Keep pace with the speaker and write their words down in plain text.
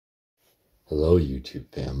Hello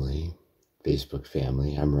YouTube family, Facebook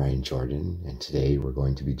family, I'm Ryan Jordan, and today we're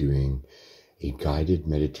going to be doing a guided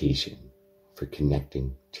meditation for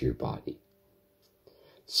connecting to your body.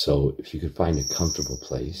 So if you could find a comfortable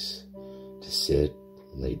place to sit,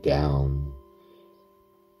 lay down,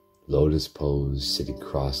 lotus pose, sitting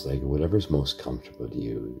cross-legged, whatever's most comfortable to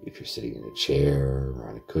you. If you're sitting in a chair or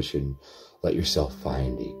on a cushion, let yourself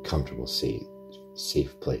find a comfortable,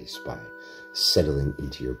 safe place by settling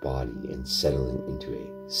into your body and settling into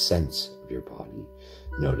a sense of your body.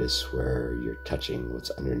 Notice where you're touching what's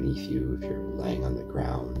underneath you if you're laying on the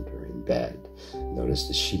ground or in bed. Notice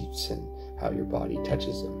the sheets and how your body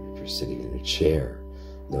touches them. If you're sitting in a chair,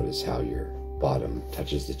 notice how your bottom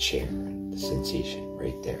touches the chair and the sensation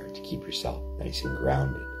right there to keep yourself nice and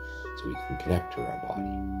grounded so we can connect to our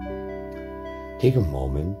body. Take a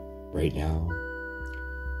moment right now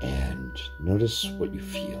and notice what you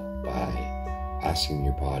feel by asking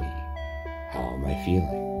your body, how am I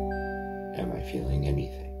feeling? Am I feeling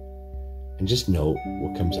anything? And just note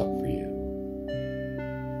what comes up for you.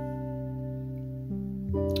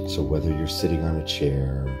 So whether you're sitting on a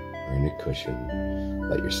chair or in a cushion,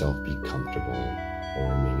 let yourself be comfortable or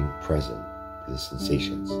remaining present to the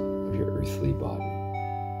sensations of your earthly body.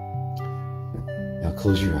 Now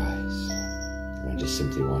close your eyes, and I just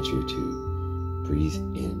simply want you to breathe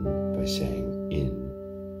in by saying in,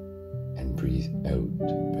 and breathe out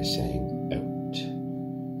by saying out.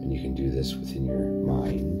 And you can do this within your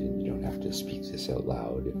mind, and you don't have to speak this out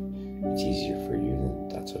loud. If it's easier for you, then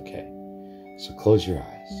that's okay. So close your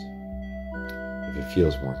eyes if it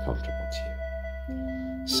feels more comfortable to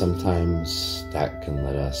you. Sometimes that can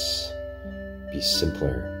let us be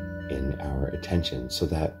simpler in our attention so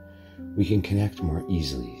that we can connect more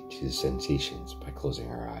easily to the sensations by closing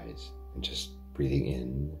our eyes and just breathing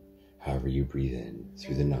in however you breathe in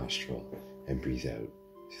through the nostril and breathe out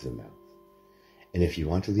through the mouth. And if you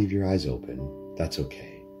want to leave your eyes open, that's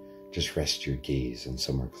okay. Just rest your gaze on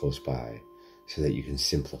somewhere close by so that you can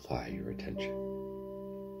simplify your attention.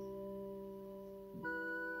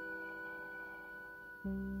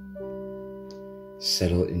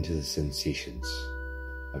 Settle into the sensations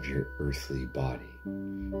of your earthly body,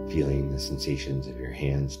 feeling the sensations of your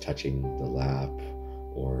hands touching the lap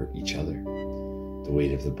or each other, the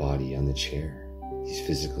weight of the body on the chair. These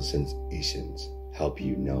physical sensations help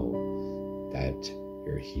you know that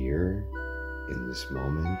you're here in this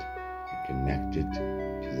moment and connected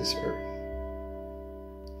to this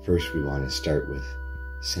earth. First, we want to start with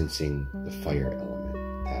sensing the fire element,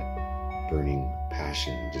 that burning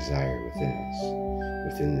passion and desire within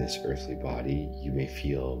us. Within this earthly body, you may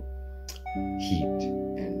feel heat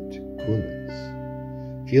and coolness.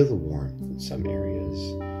 Feel the warmth in some areas,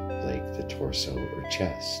 like the torso or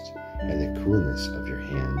chest, and the coolness of your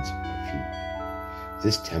hands or feet.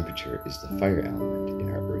 This temperature is the fire element in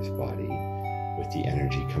our earth body, with the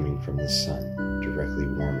energy coming from the sun, directly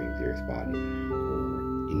warming the earth body, or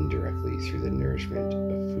indirectly through the nourishment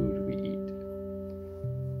of food we eat.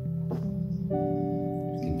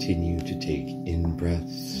 Continue to take in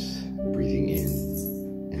breaths, breathing in,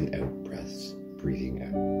 and out breaths, breathing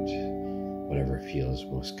out, whatever feels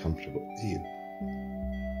most comfortable to you.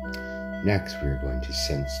 Next, we are going to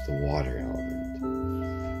sense the water element.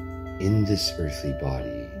 In this earthly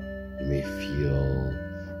body, you may feel,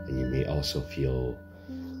 and you may also feel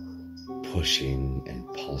pushing and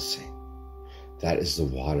pulsing. That is the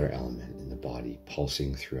water element in the body,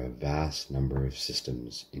 pulsing through a vast number of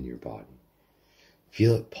systems in your body.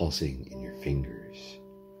 Feel it pulsing in your fingers,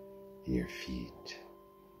 in your feet,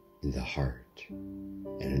 in the heart,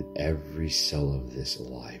 and in every cell of this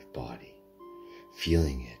alive body.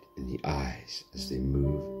 Feeling it in the eyes as they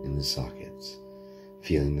move in the sockets,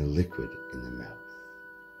 feeling the liquid in the mouth.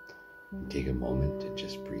 And take a moment to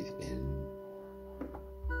just breathe in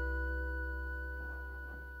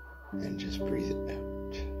and just breathe it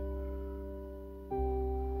out.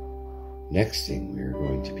 Next thing, we are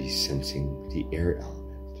going to be sensing the air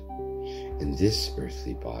element. In this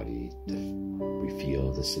earthly body, we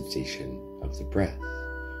feel the sensation of the breath.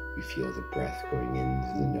 We feel the breath going in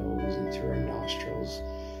through the nose and through our nostrils,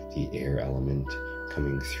 the air element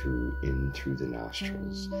coming in through the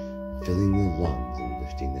nostrils, filling the lungs and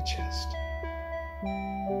lifting the chest.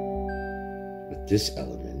 With this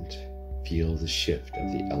element, feel the shift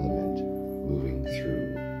of the element moving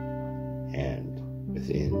through and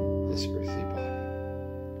within this earthly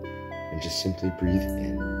body. And just simply breathe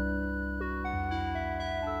in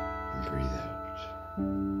and breathe out.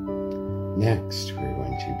 Next, we're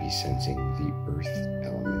going to be sensing the earth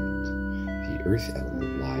element. The earth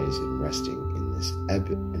element lies in resting in this ebb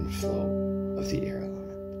and flow of the air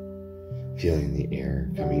element. Feeling the air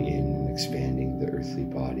coming in and expanding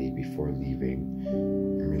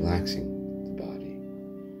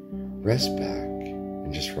rest back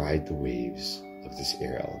and just ride the waves of this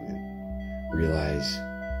air element. Realize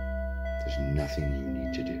there's nothing you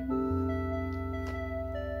need to do.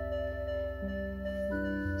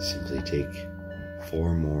 Simply take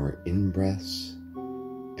 4 more in-breaths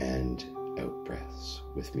and out-breaths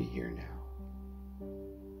with me here now.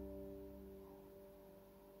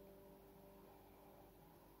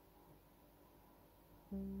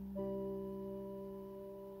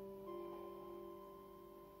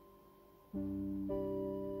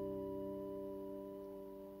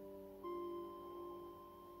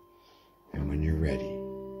 And when you're ready,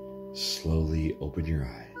 slowly open your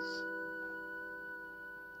eyes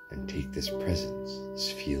and take this presence,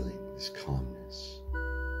 this feeling, this calmness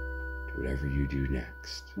to whatever you do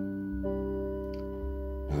next.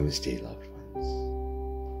 Namaste, loved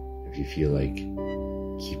ones. If you feel like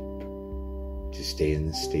to stay in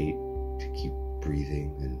this state, to keep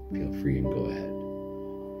breathing, then feel free and go ahead.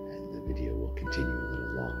 And the video will continue a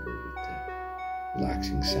little longer with the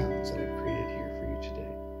relaxing sounds that I've created here for you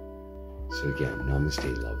today. So again,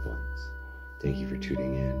 namaste, loved ones. Thank you for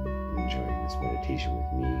tuning in and enjoying this meditation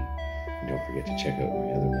with me. And don't forget to check out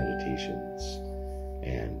my other meditations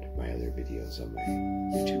and my other videos on my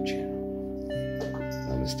YouTube channel.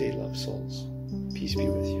 Namaste, love souls. Peace be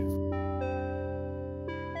with you.